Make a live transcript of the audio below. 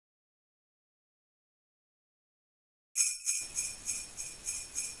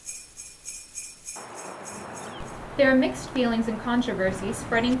There are mixed feelings and controversy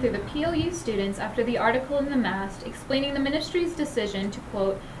spreading through the PLU students after the article in the Mast explaining the ministry's decision to,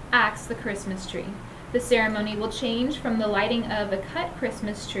 quote, axe the Christmas tree. The ceremony will change from the lighting of a cut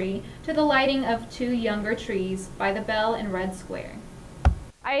Christmas tree to the lighting of 2 younger trees by the bell in Red Square.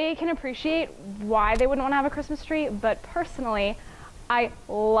 I can appreciate why they wouldn't want to have a Christmas tree, but personally, I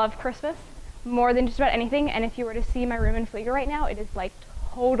love Christmas more than just about anything, and if you were to see my room in Flieger right now, it is like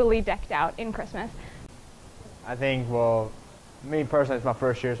totally decked out in Christmas. I think, well, me personally, it's my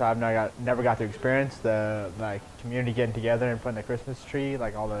first year, so I've never got to experience the community getting together and putting the Christmas tree,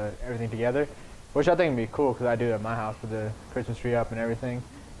 everything together, which I think would be cool because I do it at my house with the Christmas tree up and everything.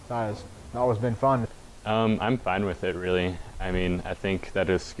 So it's always been fun. I'm fine with it, really. I mean, I think that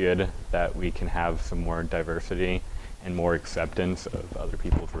it's good that we can have some more diversity and more acceptance of other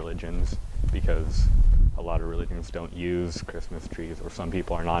people's religions, because a lot of religions don't use Christmas trees, or some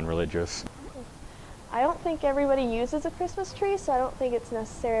people are non-religious. I don't think everybody uses a Christmas tree, so I don't think it's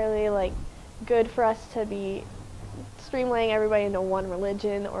necessarily good for us to be streamlining everybody into one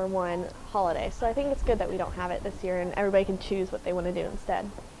religion or one holiday. So I think it's good that we don't have it this year and everybody can choose what they want to do instead.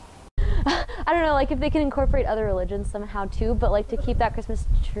 I don't know, if they can incorporate other religions somehow too, but to keep that Christmas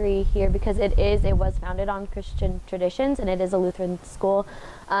tree here because it was founded on Christian traditions and it is a Lutheran school,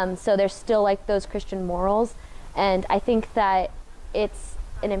 so there's still those Christian morals, and I think that it's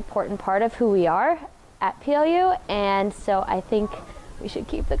an important part of who we are at PLU, and so I think we should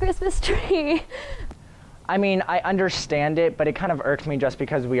keep the Christmas tree. I mean, I understand it, but it kind of irks me just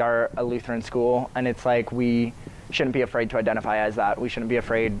because we are a Lutheran school, and it's we shouldn't be afraid to identify as that. We shouldn't be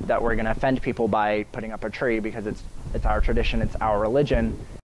afraid that we're going to offend people by putting up a tree because it's our tradition, it's our religion.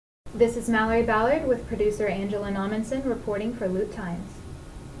 This is Mallory Ballard with producer Angela Nommensen reporting for Lute Times.